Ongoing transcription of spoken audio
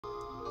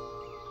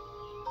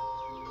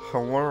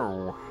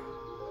Hello.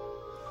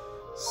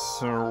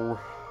 So,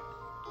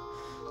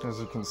 as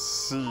you can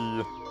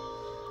see,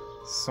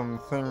 some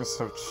things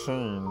have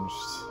changed.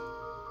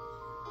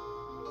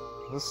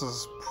 This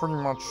is pretty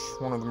much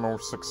one of the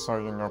most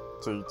exciting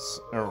updates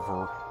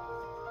ever.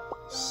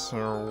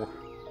 So,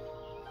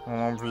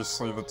 well,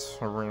 obviously the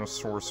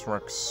Tyrannosaurus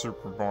Rex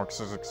Super Box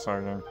is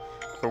exciting,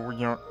 but we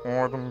got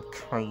autumn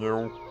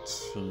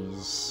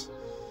coyotes.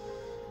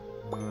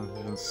 You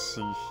can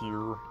see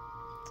here,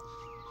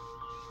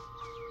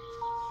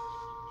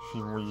 she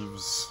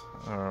leaves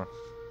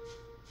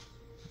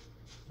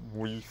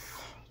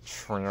leaf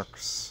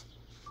tracks,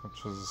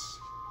 which is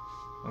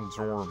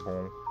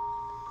adorable.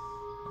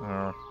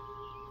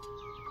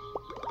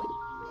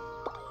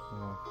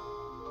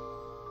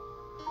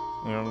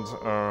 And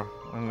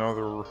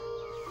another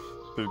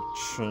big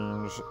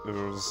change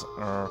is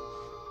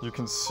you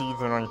can see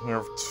that I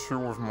have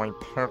two of my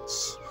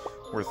pets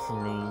with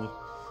me.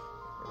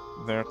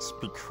 That's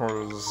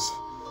because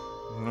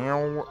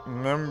now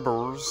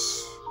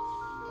members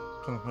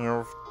can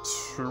have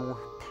two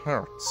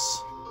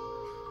pets,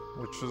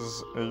 which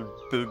is a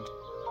big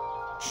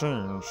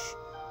change,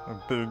 a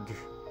big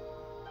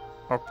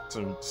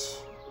update.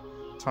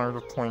 Tired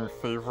of playing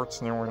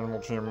favorites? Now Animal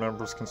Jam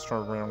members can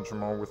start Round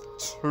Jamal with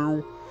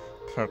two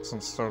pets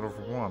instead of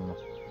one.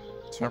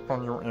 Tap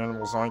on your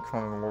animal's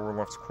icon in the lower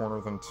left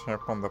corner, then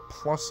tap on the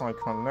plus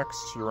icon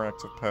next to your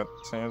active pet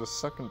to add a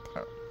second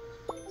pet.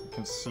 You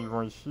can see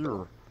right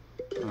here,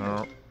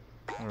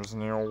 there's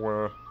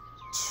now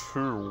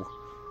two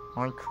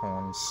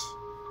icons.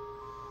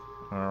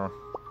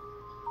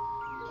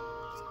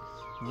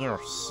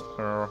 Yes,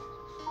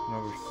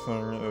 another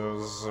thing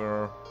is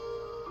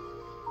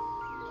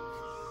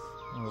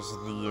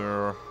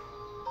the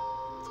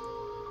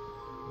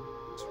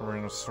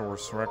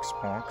Tyrannosaurus Rex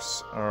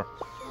box.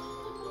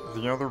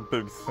 The other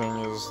big thing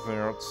is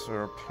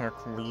that pack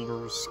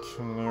leaders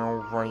can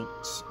now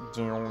write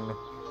down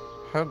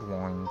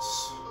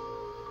headlines.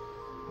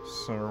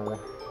 So,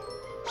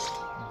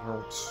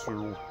 go to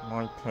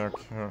my pack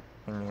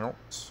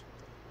hangout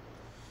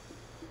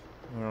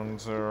and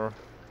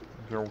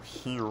go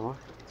here,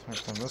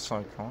 tap on this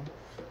icon.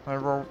 I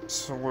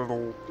wrote a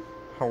little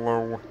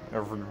hello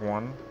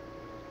everyone.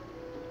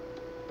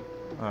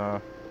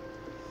 I'm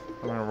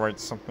gonna write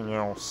something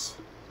else.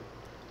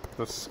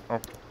 This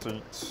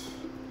update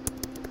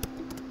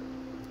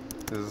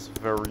is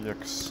very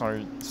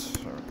exciting.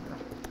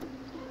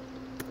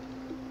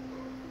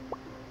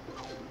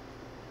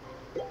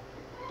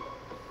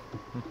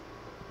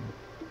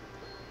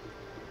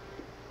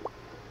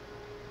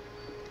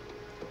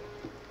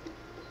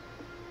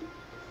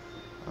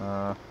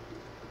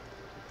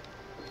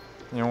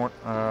 You know what,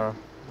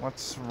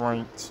 let's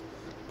write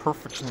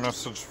perfect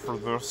message for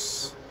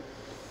this.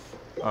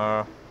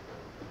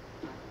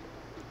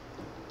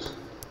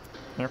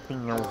 Happy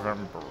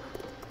November.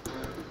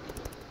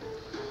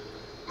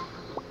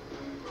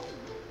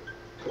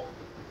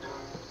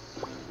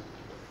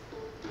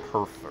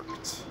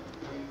 Perfect.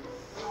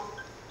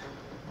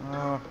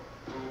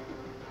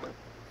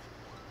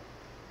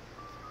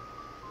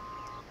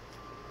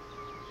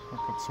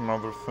 Look at some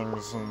other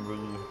things in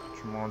the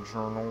Jamal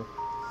Journal.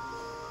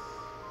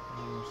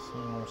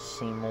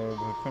 Same old.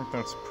 I think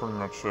that's pretty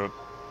much it.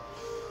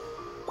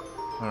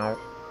 Now,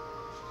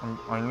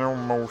 I know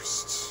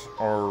most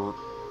are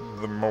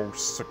the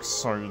most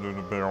excited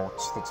about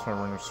the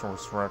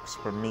Tyrannosaurus Rex,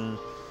 but me,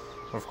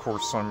 of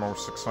course, I'm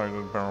most excited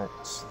about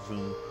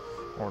the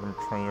autumn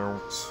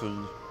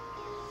coyote,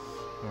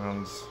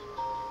 and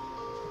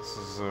this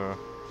is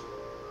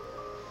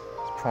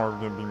it's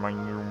probably gonna be my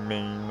new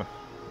main.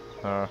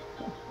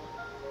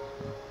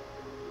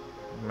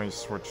 May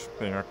switch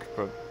back,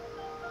 but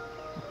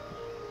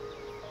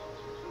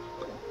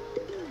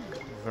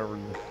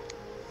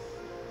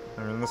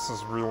I mean, this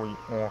is really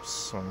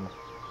awesome.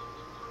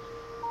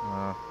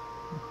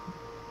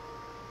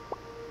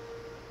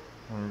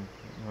 I'm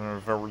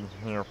very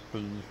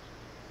happy.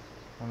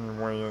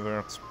 Anyway,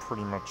 that's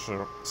pretty much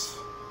it.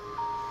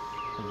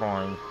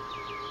 Bye.